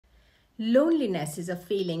Loneliness is a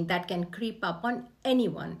feeling that can creep up on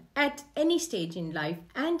anyone at any stage in life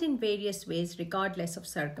and in various ways, regardless of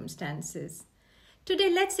circumstances.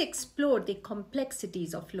 Today, let's explore the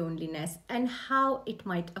complexities of loneliness and how it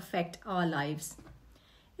might affect our lives.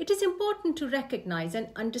 It is important to recognize and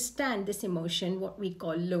understand this emotion, what we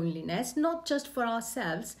call loneliness, not just for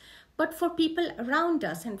ourselves, but for people around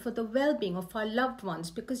us and for the well being of our loved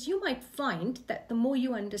ones. Because you might find that the more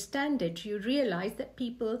you understand it, you realize that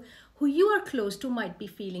people who you are close to might be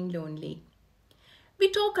feeling lonely. We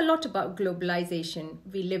talk a lot about globalization.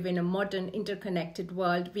 We live in a modern, interconnected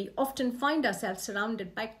world. We often find ourselves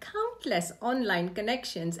surrounded by countless online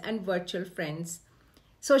connections and virtual friends.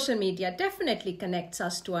 Social media definitely connects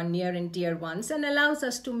us to our near and dear ones and allows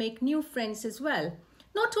us to make new friends as well.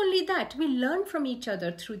 Not only that, we learn from each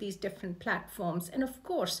other through these different platforms. And of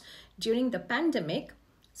course, during the pandemic,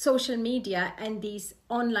 social media and these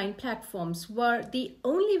online platforms were the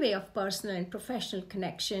only way of personal and professional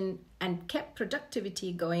connection and kept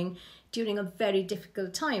productivity going during a very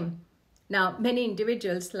difficult time. Now, many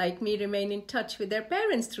individuals like me remain in touch with their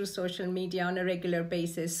parents through social media on a regular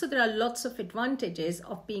basis, so there are lots of advantages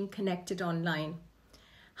of being connected online.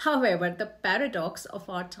 However, the paradox of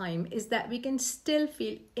our time is that we can still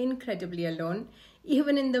feel incredibly alone,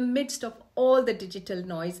 even in the midst of all the digital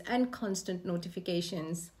noise and constant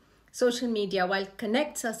notifications. Social media, while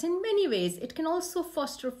connects us in many ways, it can also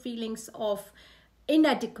foster feelings of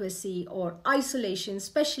inadequacy or isolation,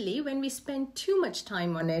 especially when we spend too much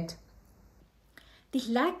time on it. The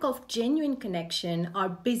lack of genuine connection, our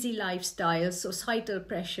busy lifestyles, societal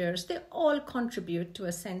pressures, they all contribute to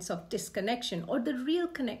a sense of disconnection or the real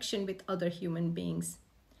connection with other human beings.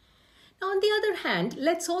 Now, on the other hand,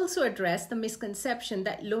 let's also address the misconception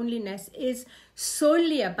that loneliness is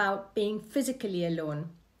solely about being physically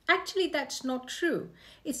alone. Actually, that's not true.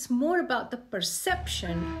 It's more about the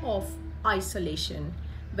perception of isolation,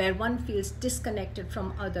 where one feels disconnected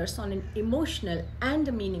from others on an emotional and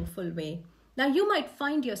a meaningful way. Now, you might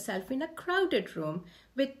find yourself in a crowded room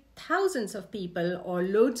with thousands of people or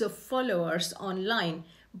loads of followers online,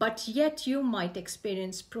 but yet you might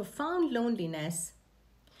experience profound loneliness.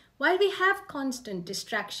 While we have constant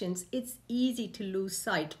distractions, it's easy to lose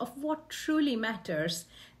sight of what truly matters,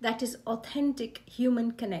 that is, authentic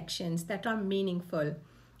human connections that are meaningful.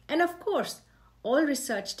 And of course, all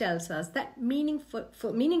research tells us that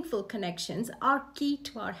meaningful connections are key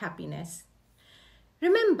to our happiness.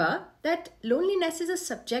 Remember that loneliness is a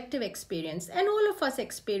subjective experience and all of us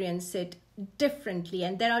experience it differently,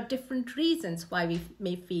 and there are different reasons why we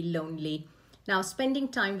may feel lonely. Now, spending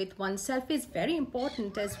time with oneself is very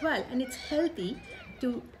important as well, and it's healthy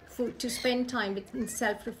to spend time in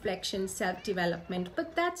self-reflection, self-development,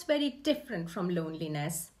 but that's very different from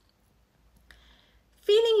loneliness.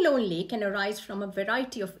 Feeling lonely can arise from a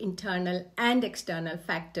variety of internal and external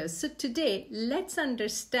factors. So today, let's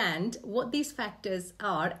understand what these factors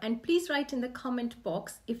are, and please write in the comment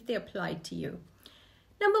box if they apply to you.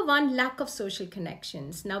 Number one, lack of social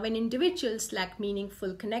connections. Now, when individuals lack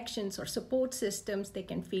meaningful connections or support systems, they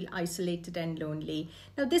can feel isolated and lonely.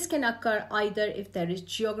 Now, this can occur either if there is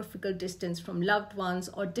geographical distance from loved ones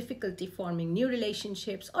or difficulty forming new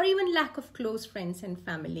relationships or even lack of close friends and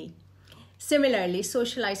family. Similarly,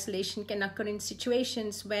 social isolation can occur in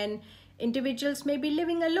situations when individuals may be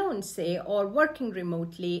living alone, say, or working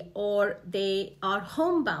remotely, or they are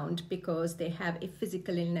homebound because they have a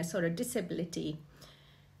physical illness or a disability.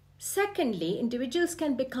 Secondly, individuals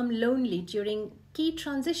can become lonely during key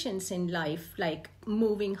transitions in life, like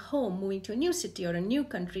moving home, moving to a new city or a new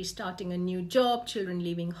country, starting a new job, children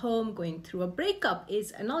leaving home, going through a breakup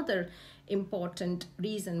is another important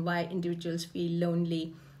reason why individuals feel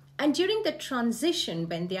lonely. And during the transition,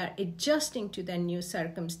 when they are adjusting to their new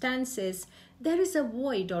circumstances, there is a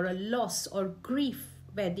void or a loss or grief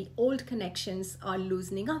where the old connections are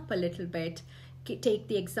loosening up a little bit. Take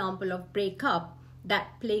the example of breakup.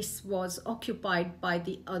 That place was occupied by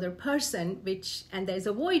the other person, and there's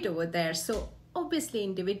a void over there. So obviously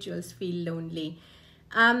individuals feel lonely.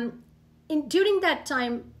 During that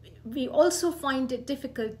time, we also find it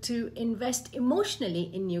difficult to invest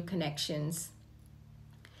emotionally in new connections.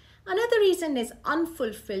 Another reason is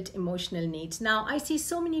unfulfilled emotional needs. Now, I see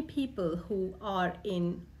so many people who are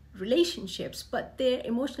in relationships, but their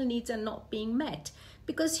emotional needs are not being met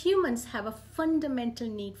because humans have a fundamental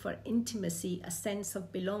need for intimacy, a sense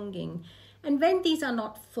of belonging. And when these are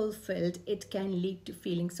not fulfilled, it can lead to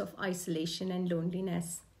feelings of isolation and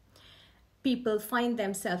loneliness. People find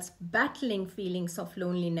themselves battling feelings of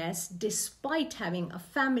loneliness despite having a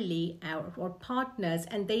family or partners,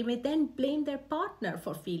 and they may then blame their partner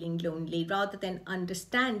for feeling lonely rather than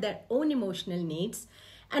understand their own emotional needs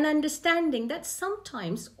and understanding that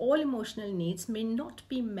sometimes all emotional needs may not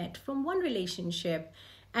be met from one relationship,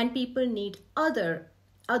 and people need other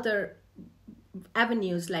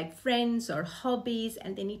avenues like friends or hobbies,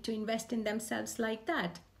 and they need to invest in themselves like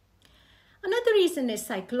that. Another reason is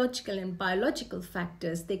psychological and biological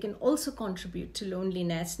factors. They can also contribute to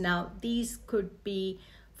loneliness. Now, these could be,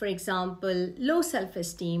 for example, low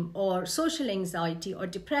self-esteem or social anxiety or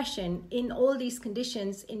depression. In all these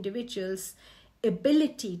conditions, individuals'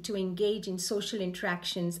 ability to engage in social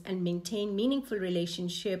interactions and maintain meaningful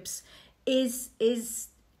relationships is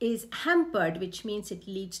hampered, which means it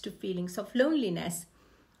leads to feelings of loneliness.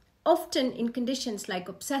 Often in conditions like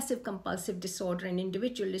obsessive compulsive disorder, an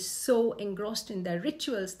individual is so engrossed in their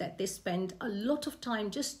rituals that they spend a lot of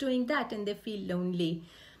time just doing that and they feel lonely.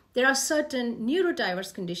 There are certain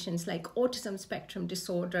neurodiverse conditions like autism spectrum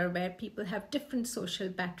disorder where people have different social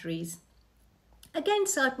batteries. Again,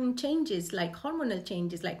 certain changes like hormonal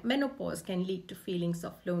changes like menopause can lead to feelings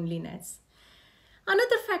of loneliness.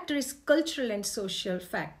 Another factor is cultural and social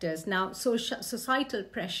factors. Now, societal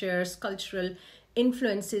pressures, cultural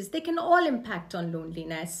influences, they can all impact on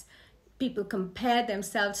loneliness. People compare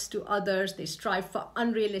themselves to others, they strive for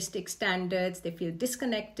unrealistic standards, they feel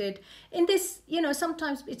disconnected. In this,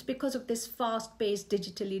 sometimes it's because of this fast-paced,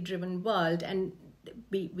 digitally driven world, and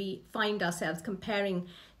we find ourselves comparing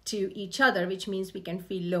to each other, which means we can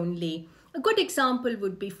feel lonely. A good example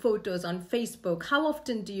would be photos on Facebook. How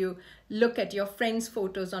often do you look at your friends'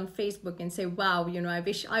 photos on Facebook and say, wow, I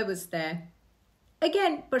wish I was there?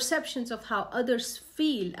 Again, perceptions of how others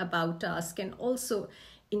feel about us can also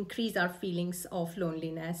increase our feelings of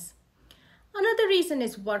loneliness. Another reason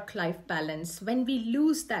is work-life balance. When we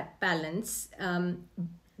lose that balance,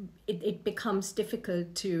 it becomes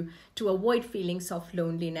difficult to avoid feelings of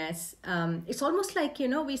loneliness. It's almost like,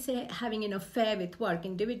 we say having an affair with work.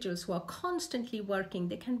 Individuals who are constantly working,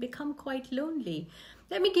 they can become quite lonely.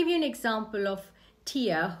 Let me give you an example of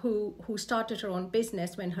Tia, who started her own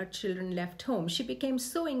business when her children left home. She became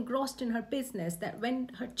so engrossed in her business that when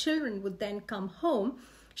her children would then come home,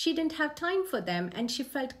 she didn't have time for them and she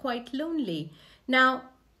felt quite lonely. Now,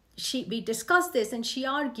 we discussed this and she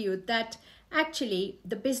argued that actually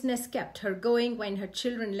the business kept her going when her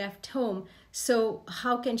children left home. So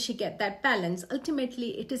how can she get that balance?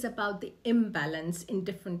 Ultimately, it is about the imbalance in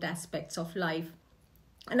different aspects of life.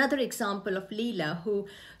 Another example of Leela, who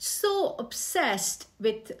so obsessed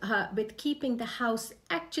with keeping the house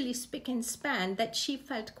actually spick and span that she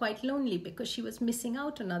felt quite lonely because she was missing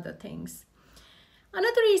out on other things.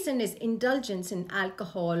 Another reason is indulgence in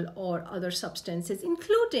alcohol or other substances,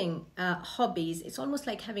 including hobbies. It's almost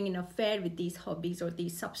like having an affair with these hobbies or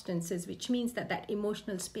these substances, which means that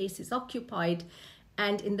emotional space is occupied,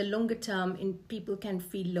 and in the longer term, people can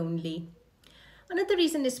feel lonely. Another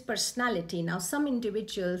reason is personality. Now, some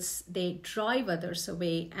individuals, they drive others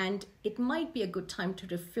away, and it might be a good time to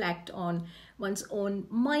reflect on one's own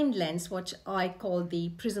mind lens, what I call the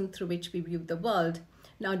prism through which we view the world.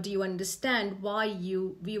 Now, do you understand why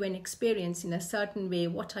you view an experience in a certain way?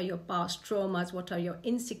 What are your past traumas? What are your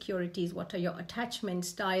insecurities? What are your attachment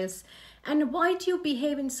styles? And why do you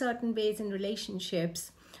behave in certain ways in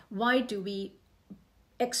relationships? Why do we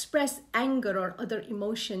express anger or other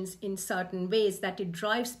emotions in certain ways that it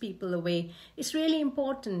drives people away? It's really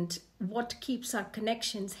important what keeps our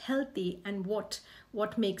connections healthy and what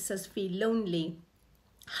makes us feel lonely.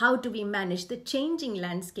 How do we manage the changing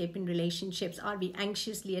landscape in relationships? Are we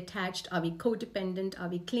anxiously attached? Are we codependent? Are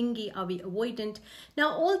we clingy? Are we avoidant?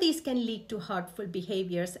 Now, all these can lead to hurtful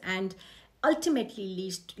behaviors and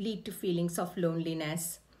ultimately lead to feelings of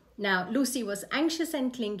loneliness. Now, Lucy was anxious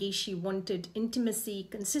and clingy. She wanted intimacy,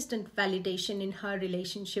 consistent validation in her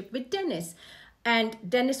relationship with Dennis. And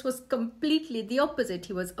Dennis was completely the opposite.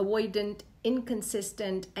 He was avoidant,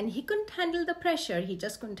 inconsistent, and he couldn't handle the pressure. He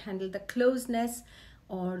just couldn't handle the closeness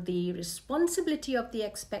or the responsibility of the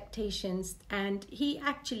expectations, and he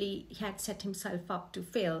had set himself up to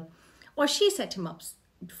fail, or she set him up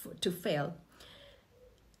to fail.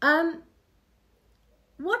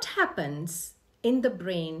 What happens in the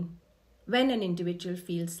brain when an individual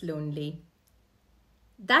feels lonely?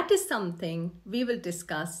 That is something we will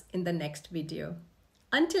discuss in the next video.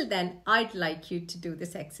 Until then, I'd like you to do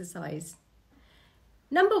this exercise.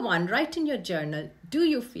 Number 1, write in your journal, do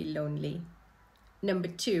you feel lonely? Number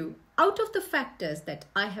 2, out of the factors that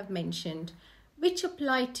I have mentioned, which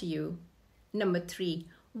apply to you? Number 3,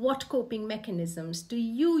 what coping mechanisms do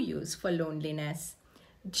you use for loneliness?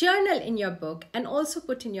 Journal in your book and also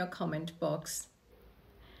put in your comment box.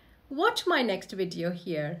 Watch my next video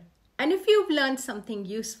here. And if you've learned something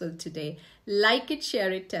useful today, like it,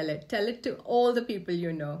 share it, tell it. Tell it to all the people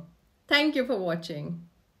you know. Thank you for watching.